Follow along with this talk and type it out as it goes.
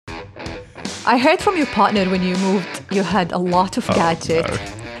I heard from your partner when you moved, you had a lot of gadgets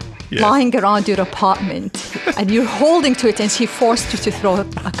Yes. lying around your apartment, and you're holding to it, and she forced you to throw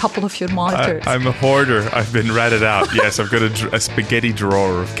a couple of your monitors. I'm a hoarder. I've been ratted out. Yes, I've got a spaghetti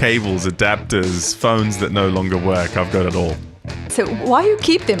drawer of cables, adapters, phones that no longer work. I've got it all. So why you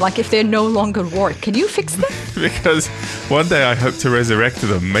keep them? Like if they no longer work, can you fix them? Because one day I hope to resurrect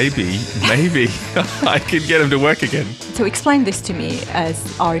them. Maybe I can get them to work again. So explain this to me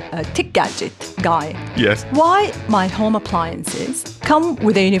as our tech gadget guy. Yes. Why my home appliances come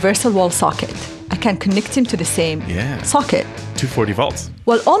with a universal wall socket. I can connect them to the same socket. 240 volts.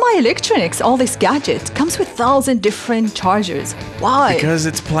 Well, all my electronics, all this gadget, comes with 1,000 different chargers. Why? Because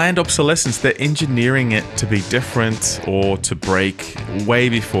it's planned obsolescence. They're engineering it to be different or to break way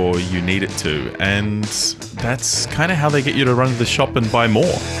before you need it to. And that's kind of how they get you to run to the shop and buy more.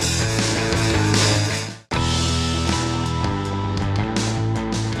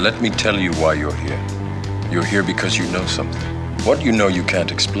 Let me tell you why you're here. You're here because you know something. What you know you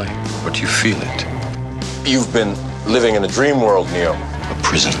can't explain, but you feel it. You've been living in a dream world, Neo. A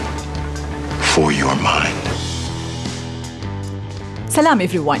prison for your mind. Salam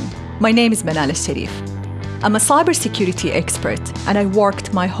everyone, my name is Manal Al-Sharif. I'm a cybersecurity expert and I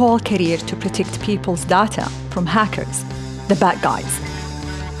worked my whole career to protect people's data from hackers, the bad guys.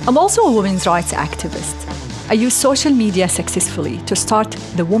 I'm also a women's rights activist. I use social media successfully to start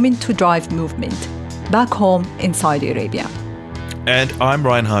the Women to Drive movement back home in Saudi Arabia. And I'm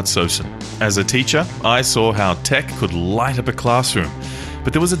Reinhard Sosen. As a teacher, I saw how tech could light up a classroom,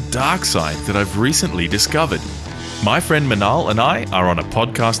 but there was a dark side that I've recently discovered. My friend Manal and I are on a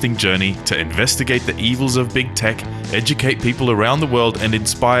podcasting journey to investigate the evils of big tech, educate people around the world, and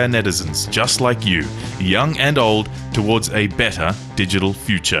inspire netizens just like you, young and old, towards a better digital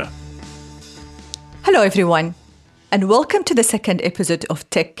future. Hello everyone, and welcome to the second episode of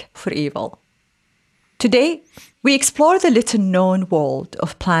Tech for Evil. Today, we explore the little-known world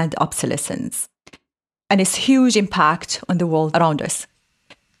of planned obsolescence and its huge impact on the world around us.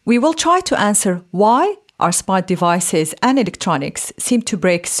 We will try to answer why our smart devices and electronics seem to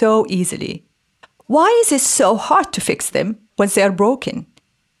break so easily. Why is it so hard to fix them once they are broken?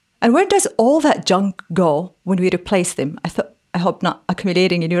 And where does all that junk go when we replace them? I hope not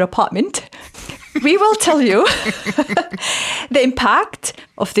accumulating in your apartment. We will tell you the impact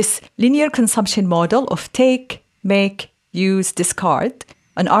of this linear consumption model of take, make, use, discard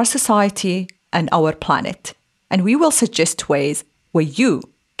on our society and our planet. And we will suggest ways where you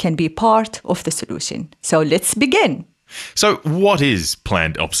can be part of the solution. So let's begin. So what is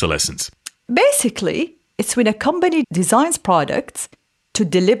planned obsolescence? Basically, it's when a company designs products to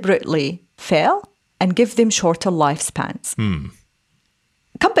deliberately fail and give them shorter lifespans.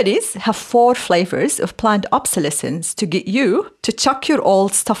 Companies have 4 flavors of planned obsolescence to get you to chuck your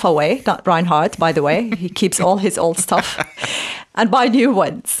old stuff away. Not Reinhard, by the way. He keeps all his old stuff. And buy new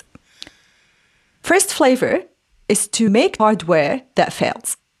ones. First flavor is to make hardware that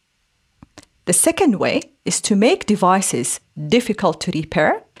fails. The second way is to make devices difficult to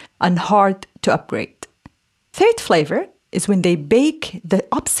repair and hard to upgrade. Third flavor is when they bake the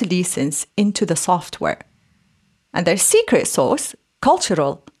obsolescence into the software. And their secret sauce,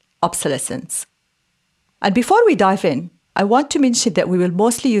 cultural obsolescence. And before we dive in, I want to mention that we will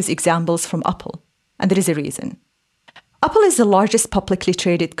mostly use examples from Apple, and there is a reason. Apple is the largest publicly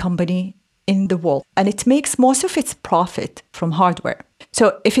traded company in the world, and it makes most of its profit from hardware.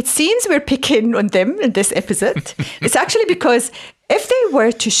 So if it seems we're picking on them in this episode, it's actually because if they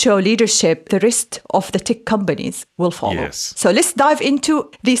were to show leadership, the rest of the tech companies will follow. Yes. So let's dive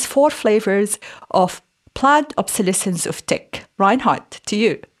into these 4 flavors of planned obsolescence of tech. Reinhard, to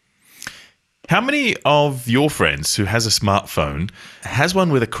you. How many of your friends who has a smartphone has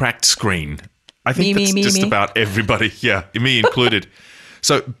one with a cracked screen? I think that's about everybody. Yeah, me included.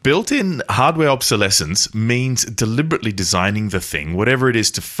 So built-in hardware obsolescence means deliberately designing the thing, whatever it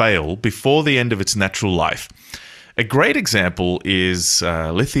is, to fail before the end of its natural life. A great example is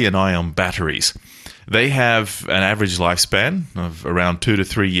lithium-ion batteries. They have an average lifespan of around 2 to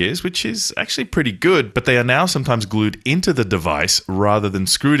 3 years, which is actually pretty good, but they are now sometimes glued into the device rather than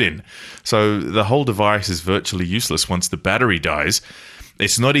screwed in. So the whole device is virtually useless once the battery dies.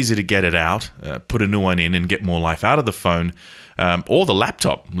 It's not easy to get it out, put a new one in and get more life out of the phone or the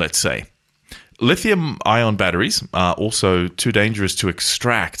laptop, let's say. Lithium-ion batteries are also too dangerous to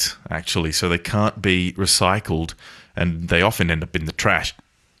extract, actually, so they can't be recycled and they often end up in the trash.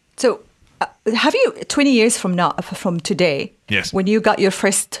 So have you, 20 years from today, yes, when you got your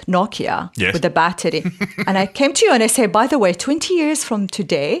first Nokia yes, with the battery, and I came to you and I said, by the way, 20 years from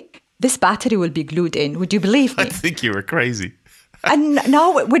today, this battery will be glued in. Would you believe me? I think you were crazy. And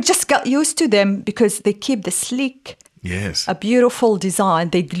now we just got used to them because they keep the sleek, Yes. a beautiful design.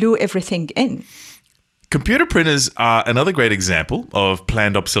 They glue everything in. Computer printers are another great example of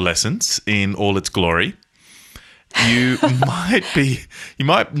planned obsolescence in all its glory. You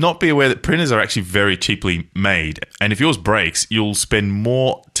might not be aware that printers are actually very cheaply made. And if yours breaks, you'll spend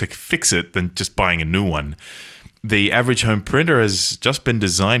more to fix it than just buying a new one. The average home printer has just been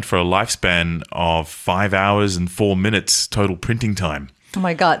designed for a lifespan of 5 hours and 4 minutes total printing time. Oh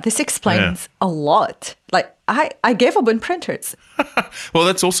my God, this explains a lot. Like, I gave up on printers. Well,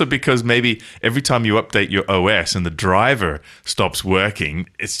 that's also because maybe every time you update your OS and the driver stops working,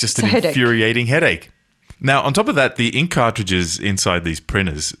 it's just an infuriating headache. Now, on top of that, the ink cartridges inside these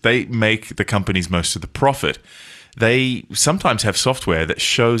printers, they make the companies most of the profit. They sometimes have software that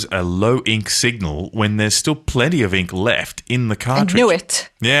shows a low ink signal when there's still plenty of ink left in the cartridge. I knew it.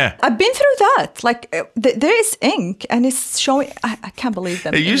 Yeah. I've been through that. Like, there is ink and it's showing. I can't believe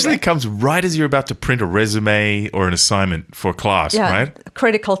them. It usually comes right as you're about to print a resume or an assignment for class, right?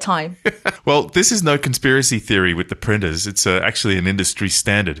 Critical time. Well, this is no conspiracy theory with the printers. It's actually an industry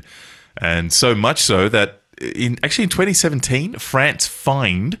standard. And so much so that in 2017, France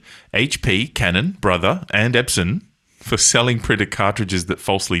fined HP, Canon, Brother, and Epson for selling printed cartridges that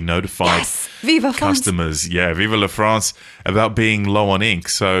falsely notified Viva customers. France. Yeah, Viva la France, about being low on ink.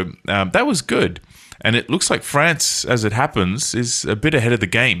 So that was good. And it looks like France, as it happens, is a bit ahead of the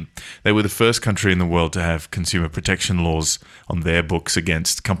game. They were the first country in the world to have consumer protection laws on their books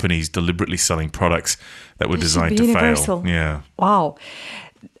against companies deliberately selling products that were designed to fail. Yeah. Wow.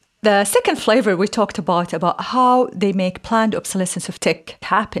 The second flavor we talked about how they make planned obsolescence of tech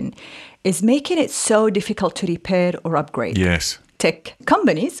happen is making it so difficult to repair or upgrade. Yes. Tech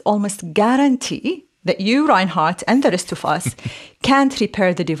companies almost guarantee that you, Reinhard, and the rest of us can't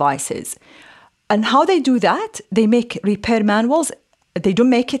repair the devices. And how they do that, they make repair manuals. They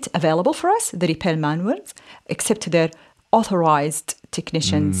don't make it available for us, the repair manuals, except to their authorized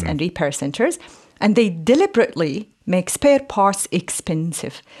technicians and repair centers. And they deliberately make spare parts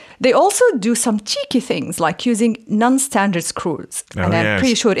expensive. They also do some cheeky things like using non-standard screws. And I'm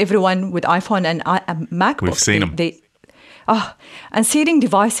pretty sure everyone with iPhone and MacBook, we've seen them. And sealing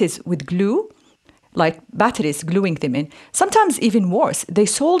devices with glue, like batteries, gluing them in. Sometimes even worse, they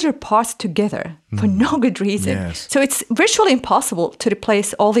solder parts together for no good reason. Yes. So it's virtually impossible to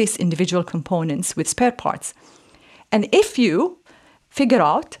replace all these individual components with spare parts. And if you figure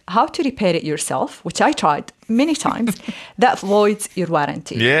out how to repair it yourself, which I tried many times, that voids your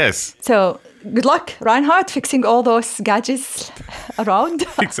warranty. Yes. So good luck, Reinhard, fixing all those gadgets around.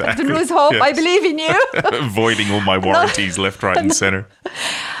 Exactly. Don't lose hope. Yes. I believe in you. Voiding all my warranties left, right, and center.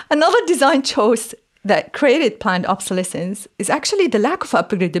 Another design choice that created planned obsolescence is actually the lack of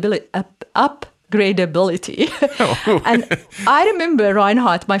upgradability. And I remember,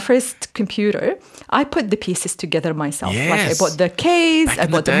 Reinhard, my first computer, I put the pieces together myself. Yes. Like I bought the case, Back I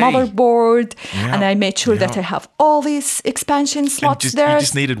in bought the the day. motherboard, Yeah. and I made sure that I have all these expansion slots there. You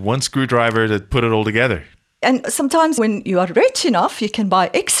just needed one screwdriver to put it all together. And sometimes when you are rich enough, you can buy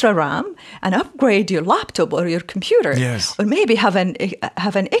extra RAM and upgrade your laptop or your computer. Yes. Or maybe have an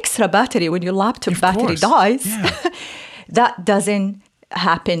extra battery when your laptop battery course. dies. Yeah. That doesn't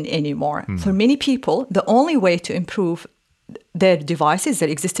happen anymore. For many people, the only way to improve their devices, their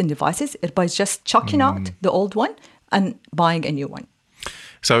existing devices, is by just chucking out the old one and buying a new one.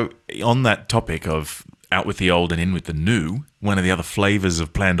 So on that topic of out with the old and in with the new, one of the other flavors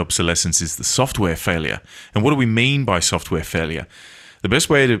of planned obsolescence is the software failure. And what do we mean by software failure? The best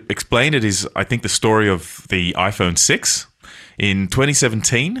way to explain it is, I think, the story of the iPhone 6. In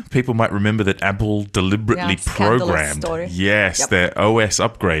 2017, people might remember that Apple deliberately programmed story. their OS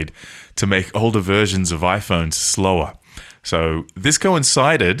upgrade to make older versions of iPhones slower. So this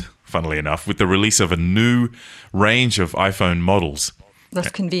coincided, funnily enough, with the release of a new range of iPhone models.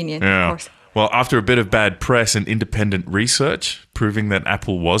 That's convenient, of course. Well, after a bit of bad press and independent research proving that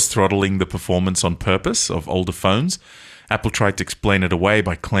Apple was throttling the performance on purpose of older phones, Apple tried to explain it away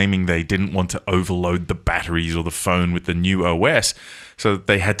by claiming they didn't want to overload the batteries or the phone with the new OS, so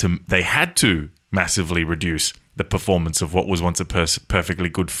they had to massively reduce the performance of what was once a perfectly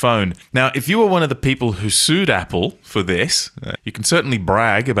good phone. Now, if you were one of the people who sued Apple for this, you can certainly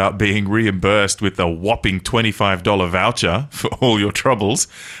brag about being reimbursed with a whopping $25 voucher for all your troubles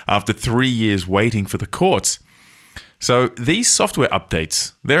after 3 years waiting for the courts. So these software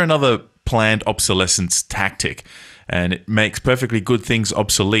updates, they're another planned obsolescence tactic. and it makes perfectly good things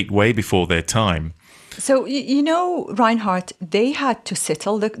obsolete way before their time. So, Reinhardt, they had to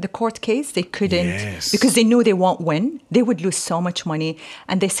settle the court case. They couldn't, because they knew they won't win. They would lose so much money.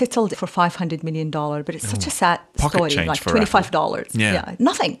 And they settled for $500 million. But it's such a sad story, like $25. Yeah,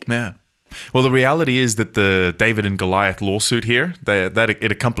 nothing. Yeah. Well, the reality is that the David and Goliath lawsuit here,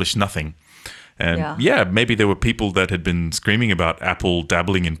 it accomplished nothing. And maybe there were people that had been screaming about Apple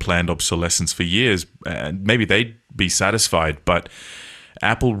dabbling in planned obsolescence for years, and maybe they'd be satisfied. But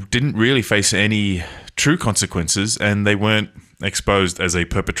Apple didn't really face any true consequences, and they weren't exposed as a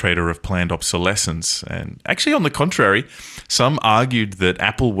perpetrator of planned obsolescence. And actually, on the contrary, some argued that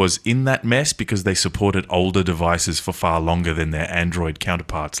Apple was in that mess because they supported older devices for far longer than their Android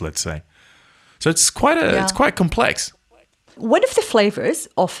counterparts, let's say. So it's quite complex. One of the flavors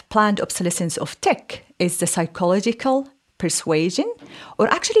of planned obsolescence of tech is the psychological persuasion, or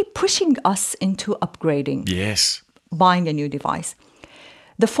actually pushing us into upgrading. Yes. Buying a new device.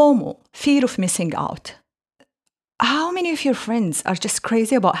 The FOMO, fear of missing out. How many of your friends are just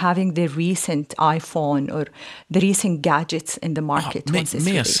crazy about having the recent iPhone or the recent gadgets in the market?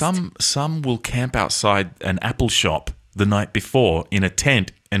 Mia, some will camp outside an Apple shop the night before in a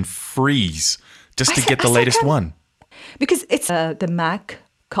tent and freeze just to get the latest one. Because it's the Mac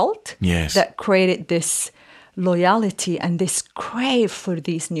cult that created this loyalty and this crave for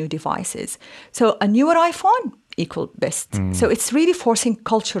these new devices. So a newer iPhone equal best. So it's really forcing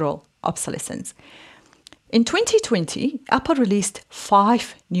cultural obsolescence. In 2020, Apple released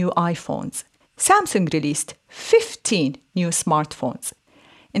 5 new iPhones. Samsung released 15 new smartphones.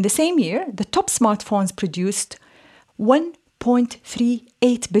 In the same year, the top smartphones produced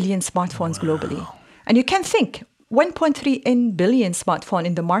 1.38 billion smartphones globally. And you can think, 1.3 billion smartphone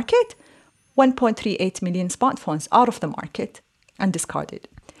in the market, 1.38 million smartphones out of the market and discarded.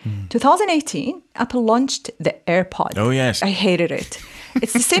 2018, Apple launched the AirPod. Oh, yes. I hated it.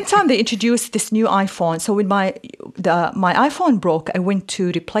 It's the same time they introduced this new iPhone. So when my iPhone broke, I went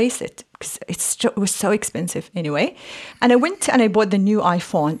to replace it because it was so expensive anyway. And I went and I bought the new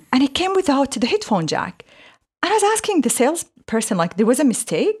iPhone, and it came without the headphone jack. And I was asking the salesperson, like, there was a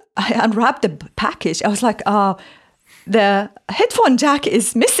mistake. I unwrapped the package. I was like, the headphone jack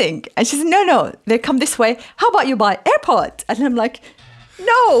is missing. And she said, no, they come this way. How about you buy AirPod? And I'm like,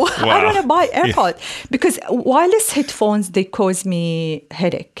 no, I don't want to buy AirPod because wireless headphones, they cause me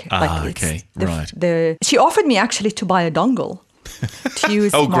headache. She offered me actually to buy a dongle to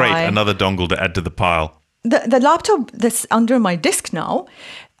use. Great. Another dongle to add to the pile. The laptop that's under my desk now,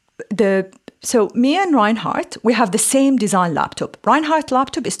 so me and Reinhardt, we have the same design laptop. Reinhardt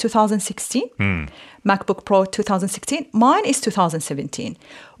laptop is 2016, MacBook Pro 2016. Mine is 2017.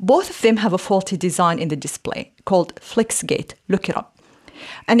 Both of them have a faulty design in the display called FlexGate. Look it up.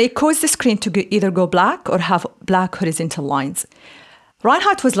 And it caused the screen to either go black or have black horizontal lines.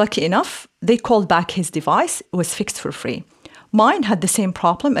 Reinhardt was lucky enough. They called back his device. It was fixed for free. Mine had the same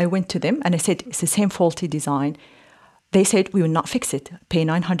problem. I went to them and I said, it's the same faulty design. They said, we will not fix it. Pay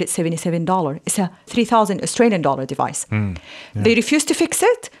 $977. It's a 3,000 Australian dollar device. They refused to fix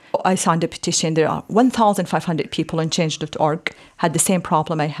it. I signed a petition. There are 1,500 people on change.org had the same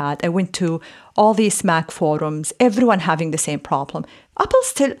problem I had. I went to all these Mac forums, everyone having the same problem. Apple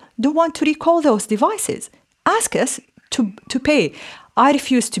still don't want to recall those devices. Ask us to pay. I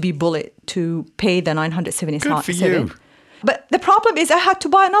refuse to be bullied to pay the $977. Good for you. But the problem is I had to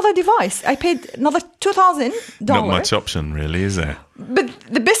buy another device. I paid another $2,000. Not much option, really, is there? But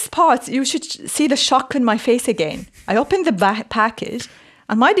the best part, you should see the shock on my face again. I opened the package,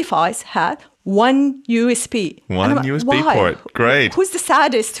 and my device had one USB. One USB port. Great. Who's the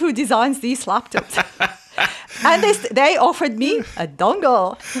saddest? Who designs these laptops? And they offered me a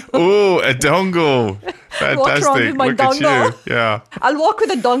dongle. Oh, a dongle. Fantastic. Walk around with my dongle. At you. Yeah. I'll walk with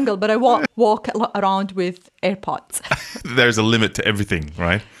a dongle, but I won't walk around with AirPods. There's a limit to everything,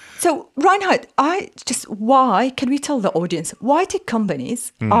 right? So, Reinhardt, why, can we tell the audience, why tech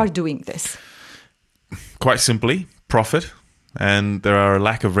companies are doing this? Quite simply, profit. And there are a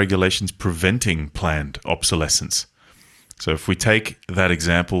lack of regulations preventing planned obsolescence. So if we take that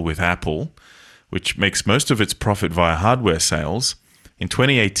example with Apple, which makes most of its profit via hardware sales, in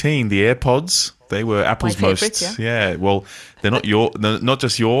 2018, the AirPods, they were Apple's most... Well, they're not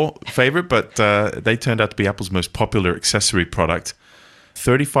just your favorite, but they turned out to be Apple's most popular accessory product.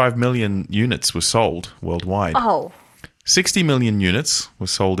 35 million units were sold worldwide. 60 million units were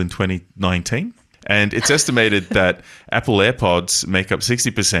sold in 2019. And it's estimated that Apple AirPods make up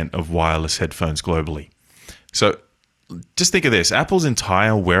 60% of wireless headphones globally. So just think of this. Apple's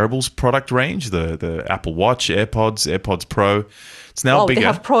entire wearables product range, the Apple Watch, AirPods Pro, it's now bigger. They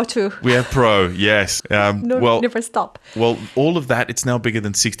have Pro too. We have Pro, yes. Never stop. Well, all of that, it's now bigger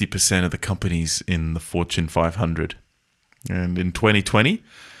than 60% of the companies in the Fortune 500. And in 2020,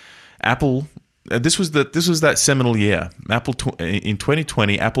 Apple, this was that seminal year. In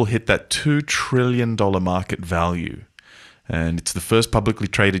 2020, Apple hit that $2 trillion market value. And it's the first publicly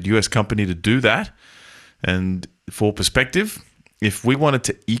traded US company to do that. And for perspective, if we wanted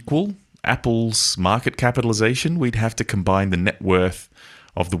to equal Apple's market capitalization, we'd have to combine the net worth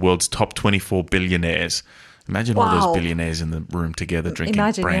of the world's top 24 billionaires. Imagine all those billionaires in the room together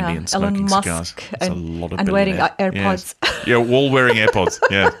drinking brandy and smoking Elon Musk cigars. That's a lot of and wearing billionaires. AirPods. Yes. Yeah, all wearing AirPods.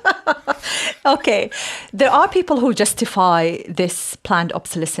 Yeah. Okay. There are people who justify this planned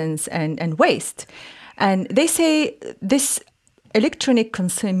obsolescence and waste. And they say this electronic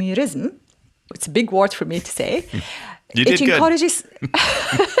consumerism, it's a big word for me to say. You did encourages.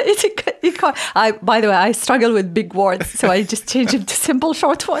 By the way, I struggle with big words, so I just change them to simple,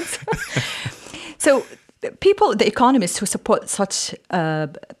 short ones. So, the economists who support such a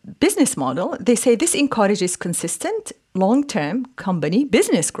business model, they say this encourages consistent, long-term company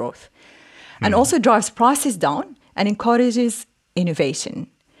business growth, and also drives prices down and encourages innovation.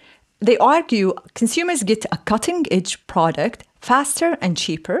 They argue consumers get a cutting-edge product faster and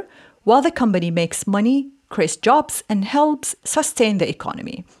cheaper, while the company makes money, creates jobs, and helps sustain the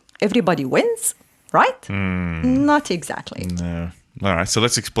economy. Everybody wins, right? Not exactly. No. All right, so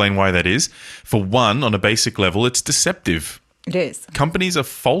let's explain why that is. For one, on a basic level, it's deceptive. It is. Companies are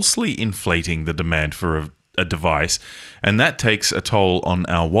falsely inflating the demand for a device, and that takes a toll on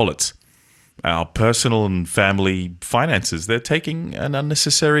our wallets. Our personal and family finances, they're taking an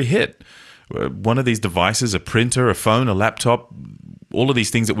unnecessary hit. One of these devices, a printer, a phone, a laptop, all of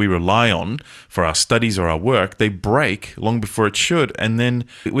these things that we rely on for our studies or our work, they break long before it should, and then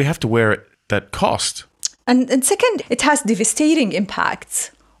we have to wear it that cost. And second, it has devastating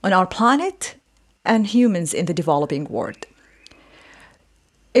impacts on our planet and humans in the developing world.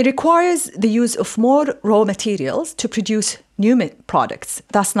 It requires the use of more raw materials to produce new products.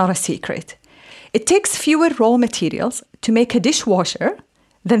 That's not a secret. It takes fewer raw materials to make a dishwasher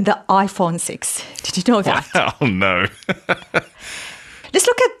than the iPhone 6. Did you know that? Oh, no. Let's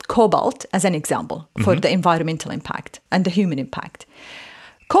look at cobalt as an example for the environmental impact and the human impact.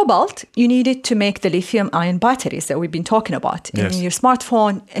 Cobalt, you need it to make the lithium-ion batteries that we've been talking about in your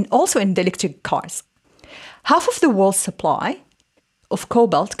smartphone and also in the electric cars. Half of the world's supply of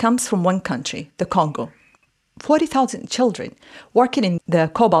cobalt comes from one country, the Congo. 40,000 children working in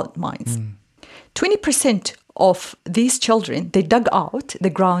the cobalt mines. 20% of these children, they dug out the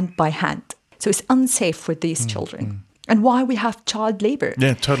ground by hand. So it's unsafe for these children. And why we have child labor.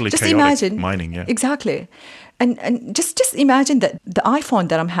 Yeah, totally just chaotic imagine, mining, yeah. Exactly. And just imagine that the iPhone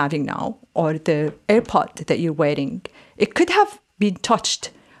that I'm having now or the AirPod that you're wearing, it could have been touched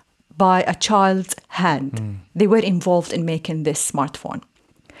by a child's hand. They were involved in making this smartphone.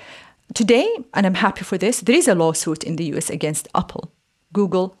 Today, and I'm happy for this, there is a lawsuit in the US against Apple,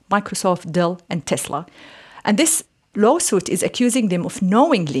 Google, Microsoft, Dell, and Tesla. And this lawsuit is accusing them of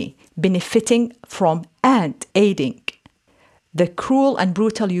knowingly benefiting from and aiding the cruel and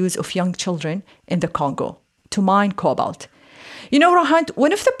brutal use of young children in the Congo to mine cobalt. You know, Rohan,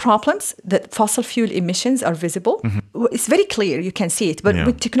 one of the problems that fossil fuel emissions are visible, it's very clear, you can see it. But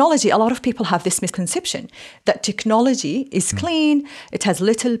with technology, a lot of people have this misconception that technology is clean, it has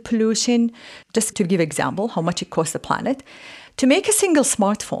little pollution. Just to give example, how much it costs the planet. To make a single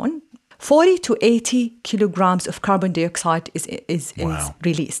smartphone, 40 to 80 kilograms of carbon dioxide is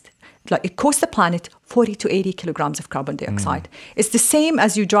released. Like it costs the planet 40 to 80 kilograms of carbon dioxide. It's the same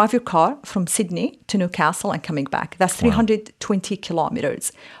as you drive your car from Sydney to Newcastle and coming back. That's 320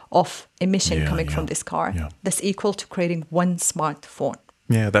 kilometers of emission coming from this car. Yeah. That's equal to creating one smartphone.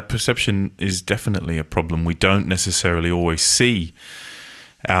 Yeah, that perception is definitely a problem. We don't necessarily always see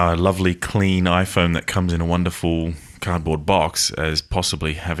our lovely, clean iPhone that comes in a wonderful cardboard box as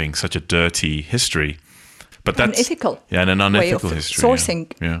possibly having such a dirty history. But that's unethical. Yeah, and an unethical way of history.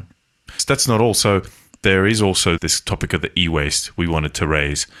 Sourcing. Yeah. That's not all. So there is also this topic of the e-waste we wanted to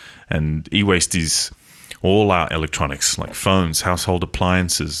raise. And e-waste is all our electronics, like phones, household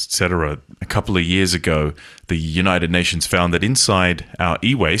appliances, etc. A couple of years ago, the United Nations found that inside our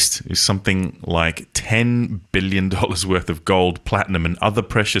e-waste is something like $10 billion worth of gold, platinum, and other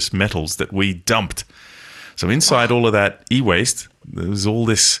precious metals that we dumped. So inside all of that e-waste, there's all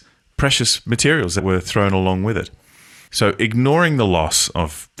this precious materials that were thrown along with it. So ignoring the loss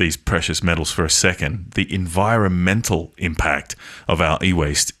of these precious metals for a second, the environmental impact of our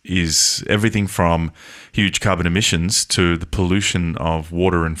e-waste is everything from huge carbon emissions to the pollution of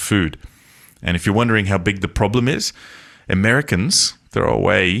water and food. And if you're wondering how big the problem is, Americans throw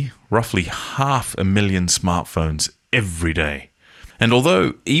away roughly 500,000 smartphones every day. And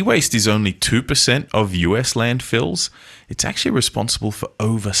although e-waste is only 2% of US landfills, it's actually responsible for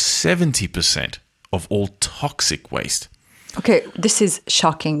over 70% of all toxic waste. Okay, this is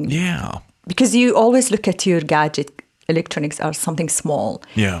shocking. Yeah. Because you always look at your gadget, electronics as something small.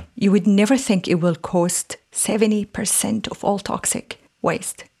 Yeah. You would never think it will cost 70% of all toxic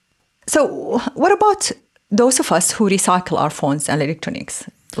waste. So what about those of us who recycle our phones and electronics?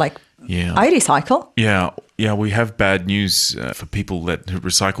 Like, I recycle. Yeah, we have bad news for people that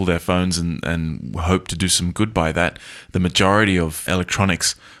recycle their phones and hope to do some good by that. The majority of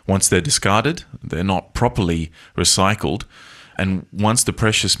electronics, once they're discarded, they're not properly recycled. And once the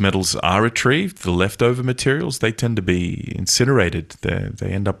precious metals are retrieved, the leftover materials, they tend to be incinerated.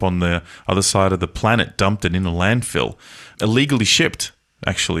 They end up on the other side of the planet, dumped and in a landfill, illegally shipped,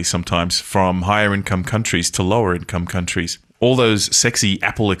 actually, sometimes from higher income countries to lower income countries. All those sexy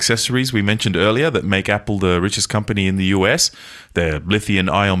Apple accessories we mentioned earlier that make Apple the richest company in the US, their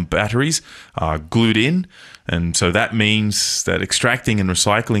lithium-ion batteries are glued in. And so that means that extracting and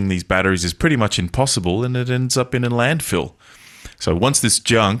recycling these batteries is pretty much impossible, and it ends up in a landfill. So once this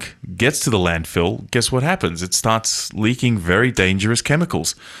junk gets to the landfill, guess what happens? It starts leaking very dangerous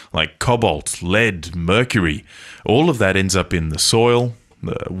chemicals like cobalt, lead, mercury. All of that ends up in the soil,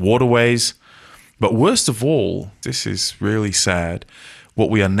 the waterways. But worst of all, this is really sad, what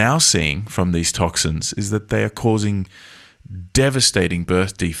we are now seeing from these toxins is that they are causing devastating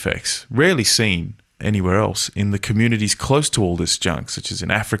birth defects, rarely seen anywhere else in the communities close to all this junk, such as in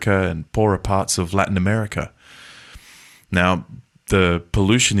Africa and poorer parts of Latin America. Now, the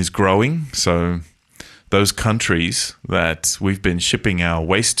pollution is growing, so those countries that we've been shipping our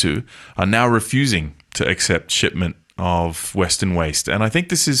waste to are now refusing to accept shipment of Western waste. And I think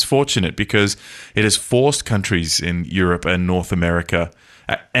this is fortunate because it has forced countries in Europe and North America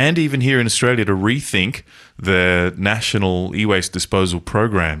and even here in Australia to rethink their national e-waste disposal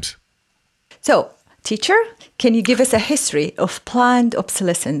programs. So, teacher, can you give us a history of planned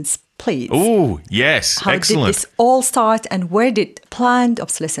obsolescence, please? Oh, yes. How excellent. did this all start and where did planned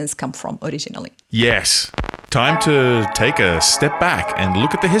obsolescence come from originally? Yes. Time to take a step back and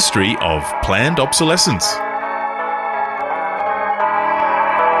look at the history of planned obsolescence.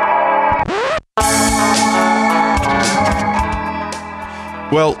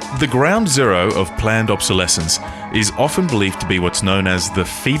 Well, the ground zero of planned obsolescence is often believed to be what's known as the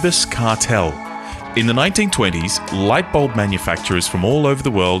Phoebus Cartel. In the 1920s, light bulb manufacturers from all over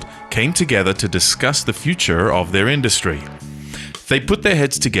the world came together to discuss the future of their industry. They put their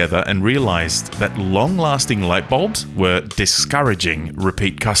heads together and realized that long-lasting light bulbs were discouraging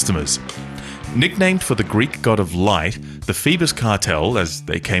repeat customers. Nicknamed for the Greek god of light, the Phoebus Cartel, as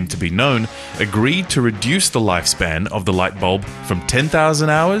they came to be known, agreed to reduce the lifespan of the light bulb from 10,000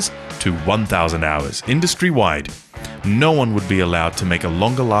 hours to 1,000 hours, industry-wide. No one would be allowed to make a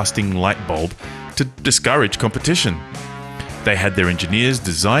longer-lasting light bulb to discourage competition. They had their engineers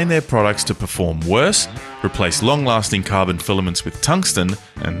design their products to perform worse, replace long-lasting carbon filaments with tungsten,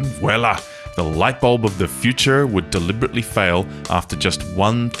 and voila! The light bulb of the future would deliberately fail after just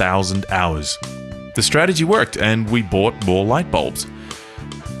 1,000 hours. The strategy worked, and we bought more light bulbs.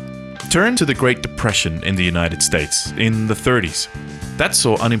 Turn to the Great Depression in the United States in the 30s. That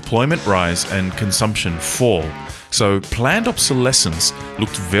saw unemployment rise and consumption fall, so planned obsolescence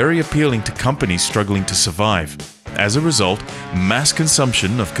looked very appealing to companies struggling to survive. As a result, mass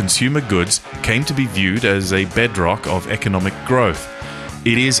consumption of consumer goods came to be viewed as a bedrock of economic growth.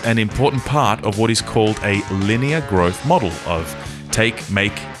 It is an important part of what is called a linear growth model of take,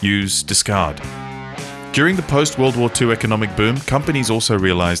 make, use, discard. During the post-World War II economic boom, companies also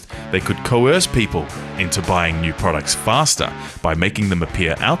realized they could coerce people into buying new products faster by making them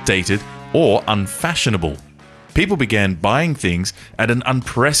appear outdated or unfashionable. People began buying things at an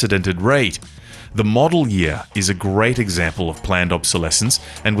unprecedented rate. The model year is a great example of planned obsolescence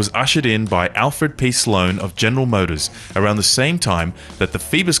and was ushered in by Alfred P. Sloan of General Motors around the same time that the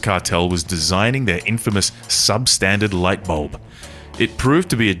Phoebus Cartel was designing their infamous substandard light bulb. It proved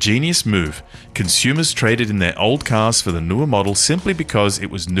to be a genius move. Consumers traded in their old cars for the newer model simply because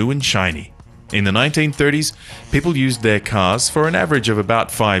it was new and shiny. In the 1930s, people used their cars for an average of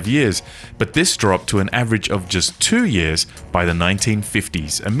about 5 years, but this dropped to an average of just 2 years by the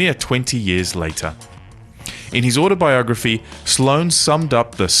 1950s, a mere 20 years later. In his autobiography, Sloan summed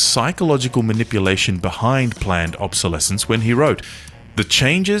up the psychological manipulation behind planned obsolescence when he wrote, "The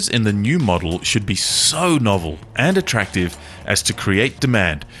changes in the new model should be so novel and attractive as to create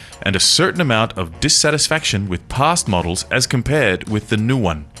demand and a certain amount of dissatisfaction with past models as compared with the new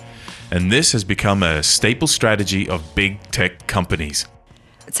one. And this has become a staple strategy of big tech companies."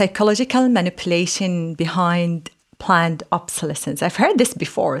 Psychological manipulation behind planned obsolescence. I've heard this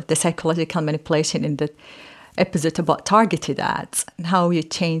before, the psychological manipulation in the episode about targeted ads and how you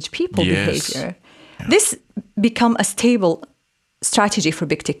change people behavior. Yeah. This become a stable strategy for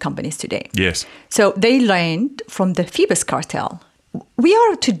big tech companies today. Yes. So they learned from the Phoebus cartel. We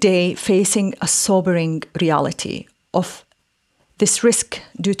are today facing a sobering reality of this risk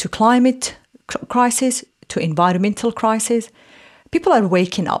due to climate crisis, to environmental crisis. People are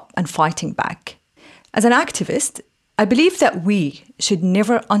waking up and fighting back. As an activist, I believe that we should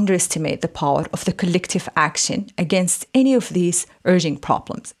never underestimate the power of the collective action against any of these urgent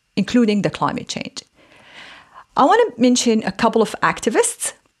problems, including the climate change. I want to mention a couple of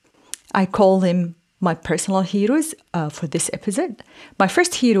activists. I call them my personal heroes for this episode. My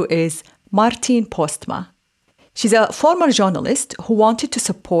first hero is Martine Postma. She's a former journalist who wanted to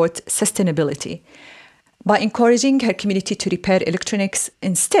support sustainability by encouraging her community to repair electronics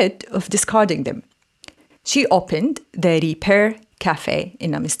instead of discarding them. She opened the Repair Cafe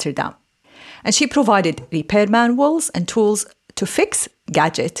in Amsterdam, and she provided repair manuals and tools to fix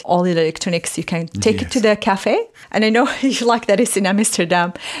gadget, all the electronics. You can take it to the cafe. And I know you like that it's in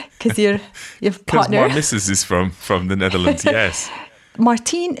Amsterdam because your partner. Because my missus is from the Netherlands, yes.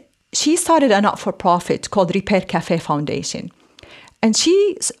 Martine, she started a not-for-profit called Repair Cafe Foundation. And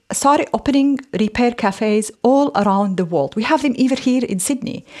she started opening repair cafes all around the world. We have them even here in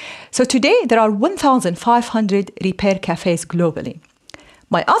Sydney. So today, there are 1,500 repair cafes globally.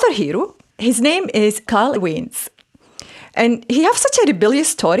 My other hero, his name is Kyle Wiens. And he has such a rebellious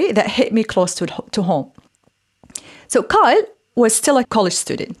story that hit me close to home. So Kyle was still a college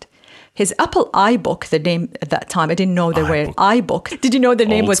student. His Apple iBook, the name at that time, I didn't know they were iBook. Did you know the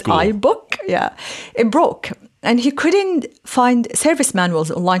name was iBook? Yeah. It broke. And he couldn't find service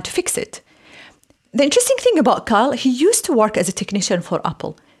manuals online to fix it. The interesting thing about Kyle, he used to work as a technician for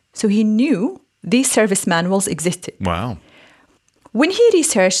Apple. So he knew these service manuals existed. Wow. When he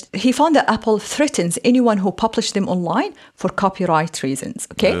researched, he found that Apple threatens anyone who published them online for copyright reasons.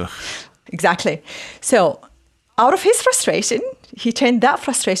 Okay? Ugh. Exactly. So out of his frustration, he turned that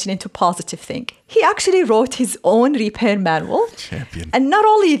frustration into a positive thing. He actually wrote his own repair manual. Champion. And not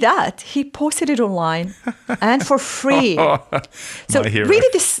only that, he posted it online and for free. So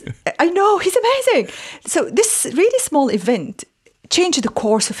really I know, he's amazing. So this really small event changed the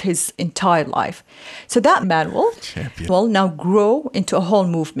course of his entire life. So that manual will now grow into a whole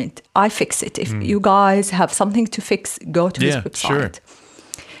movement. iFixit. If you guys have something to fix, go to his website. Sure.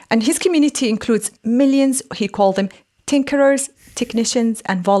 And his community includes millions, he called them tinkerers, technicians,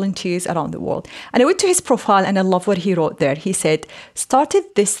 and volunteers around the world. And I went to his profile and I love what he wrote there. He said, "Started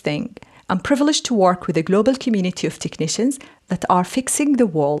this thing. I'm privileged to work with a global community of technicians that are fixing the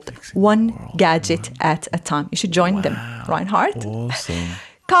world one gadget at a time." You should join them, Reinhard. Awesome.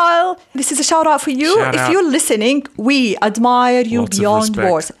 Kyle, this is a shout out for you. If you're listening, we admire you beyond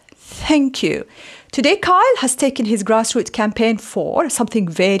words. Thank you. Today, Kyle has taken his grassroots campaign for something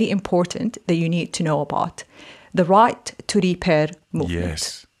very important that you need to know about. The Right to Repair movement.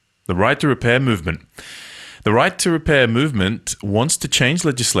 Yes, the Right to Repair movement. The Right to Repair movement wants to change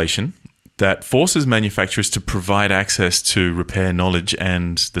legislation that forces manufacturers to provide access to repair knowledge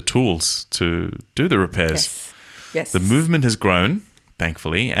and the tools to do the repairs. Yes. The movement has grown,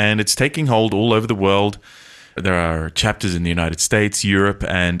 thankfully, and it's taking hold all over the world. There are chapters in the United States, Europe,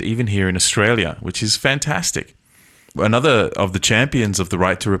 and even here in Australia, which is fantastic. Another of the champions of the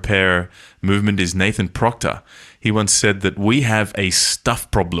Right to Repair movement is Nathan Proctor. He once said that we have a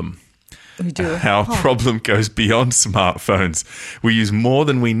stuff problem. We do. Our problem goes beyond smartphones. We use more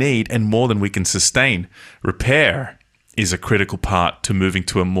than we need and more than we can sustain. Repair is a critical part to moving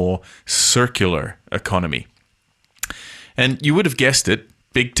to a more circular economy. And you would have guessed it,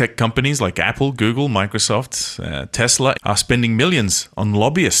 big tech companies like Apple, Google, Microsoft, Tesla are spending millions on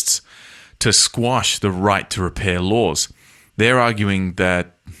lobbyists to squash the right to repair laws. They're arguing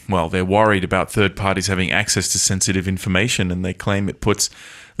that, well, they're worried about third parties having access to sensitive information, and they claim it puts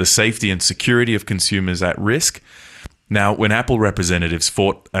the safety and security of consumers at risk. Now, when Apple representatives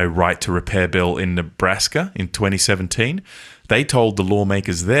fought a right to repair bill in Nebraska in 2017, they told the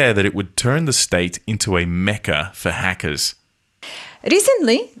lawmakers there that it would turn the state into a mecca for hackers.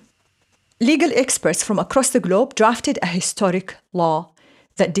 Recently, legal experts from across the globe drafted a historic law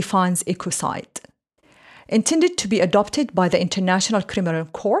that defines ecocide. intended to be adopted by the International Criminal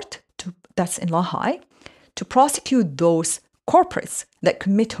Court, that's in La Haye, to prosecute those corporates that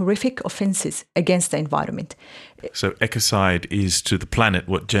commit horrific offenses against the environment. So ecocide is to the planet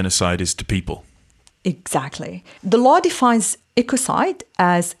what genocide is to people. Exactly. The law defines ecocide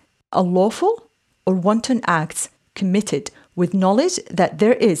as unlawful or wanton acts committed with knowledge that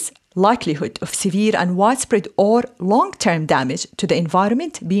there is likelihood of severe and widespread or long-term damage to the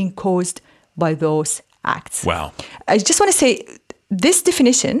environment being caused by those acts. Wow. I just want to say this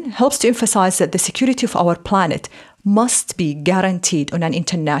definition helps to emphasize that the security of our planet must be guaranteed on an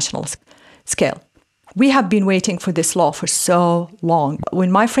international scale. We have been waiting for this law for so long.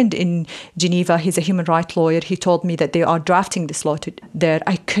 When my friend in Geneva, he's a human rights lawyer, he told me that they are drafting this law there.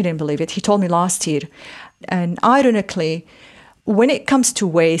 I couldn't believe it. He told me last year. And ironically, when it comes to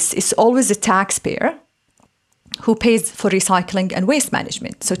waste, it's always the taxpayer who pays for recycling and waste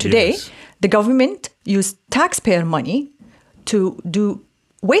management. So today, the government used taxpayer money to do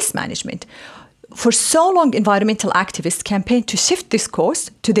waste management. For so long, environmental activists campaigned to shift this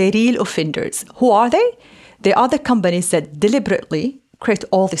cost to the real offenders. Who are they? They are the companies that deliberately create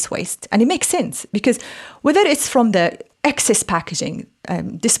all this waste. And it makes sense because whether it's from the excess packaging,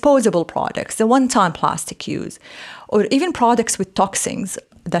 disposable products, the one-time plastic use, or even products with toxins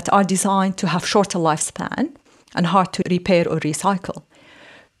that are designed to have shorter lifespan and hard to repair or recycle,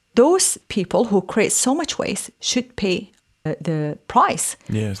 those people who create so much waste should pay the price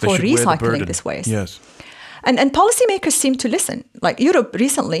for recycling this waste. Yes. And policymakers seem to listen. Like Europe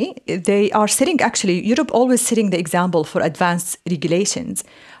recently, Europe always setting the example for advanced regulations.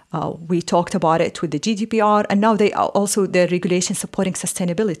 We talked about it with the GDPR, and now they are also the regulations supporting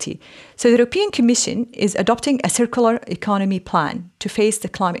sustainability. So the European Commission is adopting a circular economy plan to face the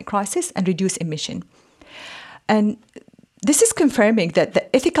climate crisis and reduce emission. And this is confirming that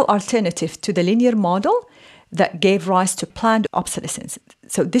the ethical alternative to the linear model that gave rise to planned obsolescence.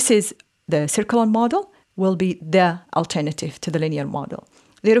 So this is the circular model will be the alternative to the linear model.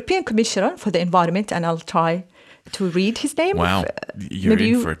 The European Commissioner for the Environment, and I'll try to read his name. Wow, you're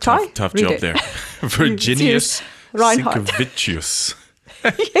in for a tough job there. Virginius Sinkevicius.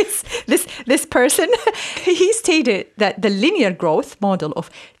 Yes, this person, he stated that the linear growth model of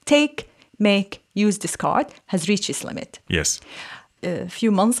take, make, use, discard has reached its limit. Yes. A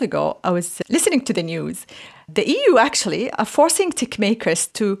few months ago, I was listening to the news. The EU actually are forcing tech makers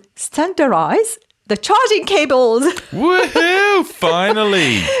to standardize the charging cables. Woohoo!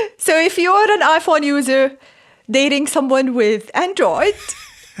 Finally! So if you're an iPhone user dating someone with Android,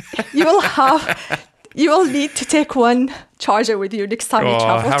 you will need to take one charger with you next time you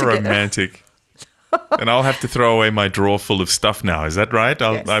travel together. How romantic. And I'll have to throw away my drawer full of stuff now. Is that right?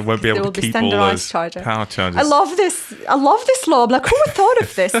 Yes, I won't be able to keep all those power chargers. I love this law. I'm like, who would thought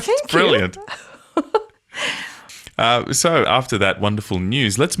of this? Thank you. Brilliant. So after that wonderful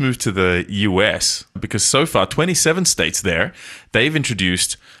news, let's move to the US, because so far 27 states there, they've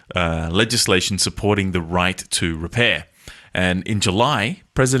introduced legislation supporting the right to repair. And in July,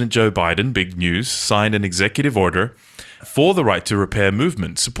 President Joe Biden, big news, signed an executive order for the right to repair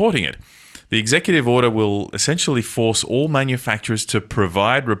movement, supporting it. The executive order will essentially force all manufacturers to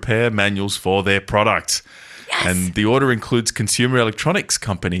provide repair manuals for their products. Yes. And the order includes consumer electronics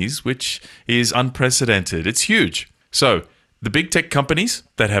companies, which is unprecedented. It's huge. So the big tech companies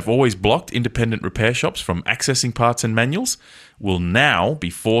that have always blocked independent repair shops from accessing parts and manuals will now be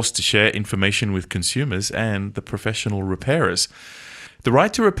forced to share information with consumers and the professional repairers. The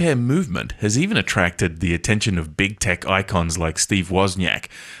right to repair movement has even attracted the attention of big tech icons like Steve Wozniak,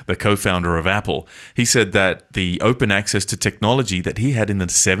 the co-founder of Apple. He said that the open access to technology that he had in the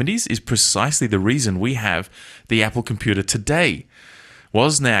 70s is precisely the reason we have the Apple computer today.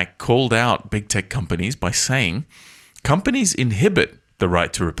 Wozniak called out big tech companies by saying, companies inhibit the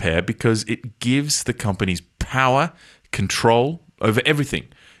right to repair because it gives the companies power, control over everything.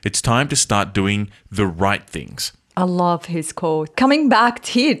 It's time to start doing the right things. I love his quote. Coming back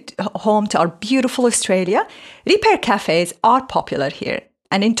here home to our beautiful Australia, repair cafes are popular here.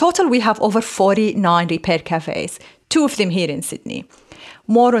 And in total, we have over 49 repair cafes, 2 of them here in Sydney.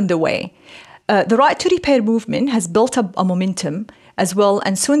 More on the way. The right to repair movement has built up a momentum as well,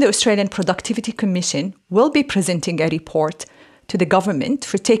 and soon the Australian Productivity Commission will be presenting a report to the government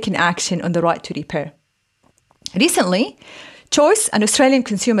for taking action on the right to repair. Recently, Choice, an Australian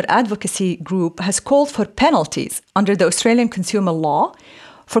consumer advocacy group, has called for penalties under the Australian consumer law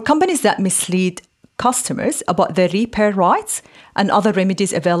for companies that mislead customers about their repair rights and other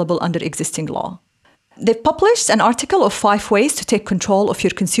remedies available under existing law. They've published an article of 5 ways to take control of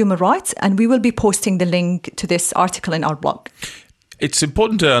your consumer rights, and we will be posting the link to this article in our blog. It's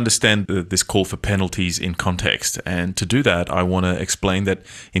important to understand this call for penalties in context. And to do that, I want to explain that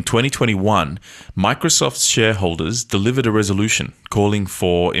in 2021, Microsoft's shareholders delivered a resolution calling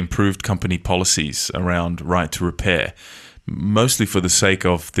for improved company policies around right to repair, mostly for the sake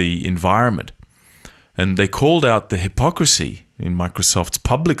of the environment. And they called out the hypocrisy in Microsoft's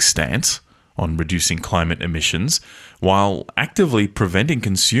public stance on reducing climate emissions while actively preventing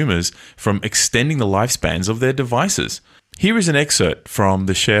consumers from extending the lifespans of their devices. Here is an excerpt from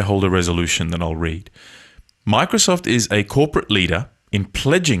the shareholder resolution that I'll read. Microsoft is a corporate leader in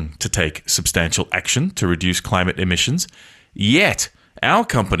pledging to take substantial action to reduce climate emissions, yet our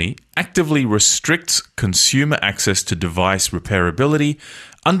company actively restricts consumer access to device repairability,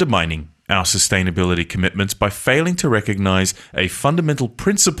 undermining our sustainability commitments by failing to recognize a fundamental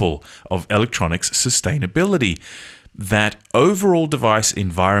principle of electronics sustainability, that overall device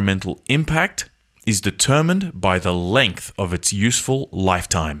environmental impact is determined by the length of its useful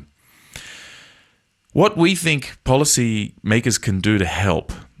lifetime. What we think policy makers can do to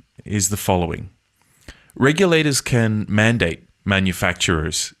help is the following. Regulators can mandate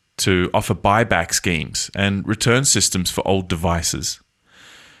manufacturers to offer buyback schemes and return systems for old devices.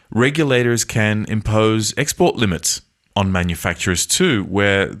 Regulators can impose export limits on manufacturers too,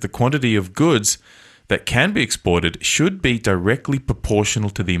 where the quantity of goods that can be exported should be directly proportional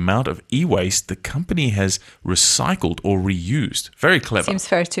to the amount of e-waste the company has recycled or reused. Very clever. Seems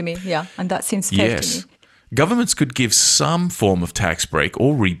fair to me, yeah. And that seems fair to me. Governments could give some form of tax break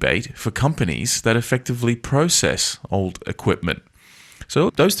or rebate for companies that effectively process old equipment. So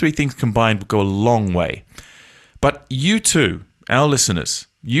those three things combined would go a long way. But you too, our listeners,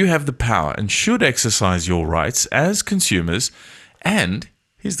 you have the power and should exercise your rights as consumers, and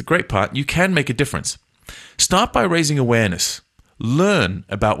here's the great part, you can make a difference. Start by raising awareness. Learn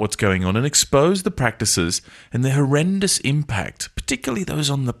about what's going on and expose the practices and the horrendous impact, particularly those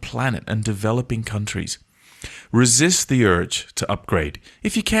on the planet and developing countries. Resist the urge to upgrade.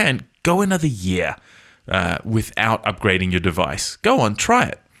 If you can, go another year without upgrading your device. Go on, try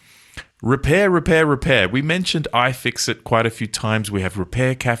it. Repair, repair, repair. We mentioned iFixit quite a few times. We have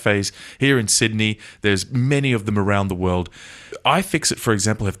repair cafes here in Sydney. There's many of them around the world. iFixit, for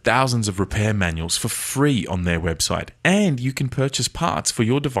example, have thousands of repair manuals for free on their website. And you can purchase parts for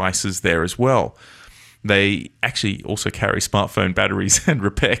your devices there as well. They actually also carry smartphone batteries and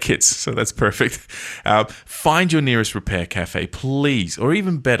repair kits, so that's perfect. Find your nearest repair cafe, please. Or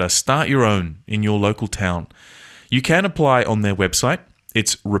even better, start your own in your local town. You can apply on their website.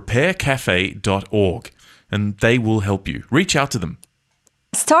 It's repaircafe.org, and they will help you. Reach out to them.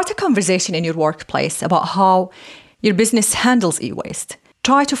 Start a conversation in your workplace about how your business handles e-waste.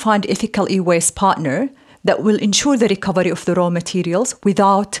 Try to find ethical e-waste partner that will ensure the recovery of the raw materials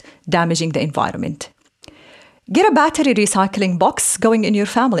without damaging the environment. Get a battery recycling box going in your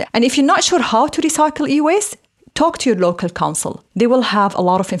family. And if you're not sure how to recycle e-waste, talk to your local council. They will have a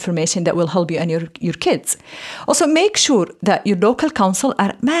lot of information that will help you and your kids. Also, make sure that your local council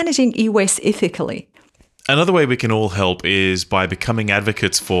are managing e-waste ethically. Another way we can all help is by becoming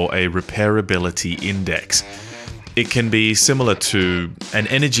advocates for a repairability index. It can be similar to an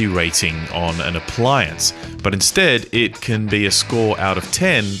energy rating on an appliance, but instead it can be a score out of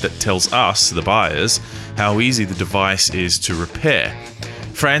 10 that tells us, the buyers, how easy the device is to repair.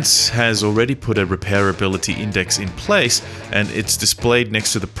 France has already put a repairability index in place, and it's displayed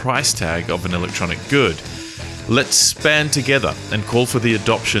next to the price tag of an electronic good. Let's band together and call for the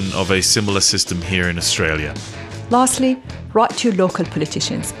adoption of a similar system here in Australia. Lastly, write to your local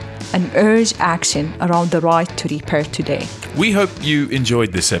politicians and urge action around the right to repair today. We hope you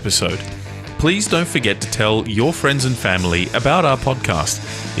enjoyed this episode. Please don't forget to tell your friends and family about our podcast.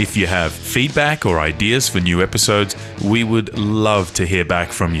 If you have feedback or ideas for new episodes, we would love to hear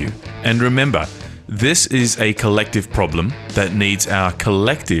back from you. And remember, this is a collective problem that needs our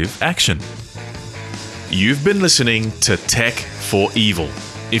collective action. You've been listening to Tech for Evil.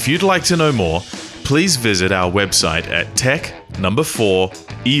 If you'd like to know more, please visit our website at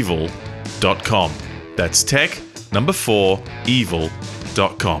tech4evil.com. That's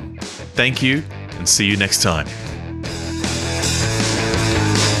tech4evil.com. Thank you, and see you next time.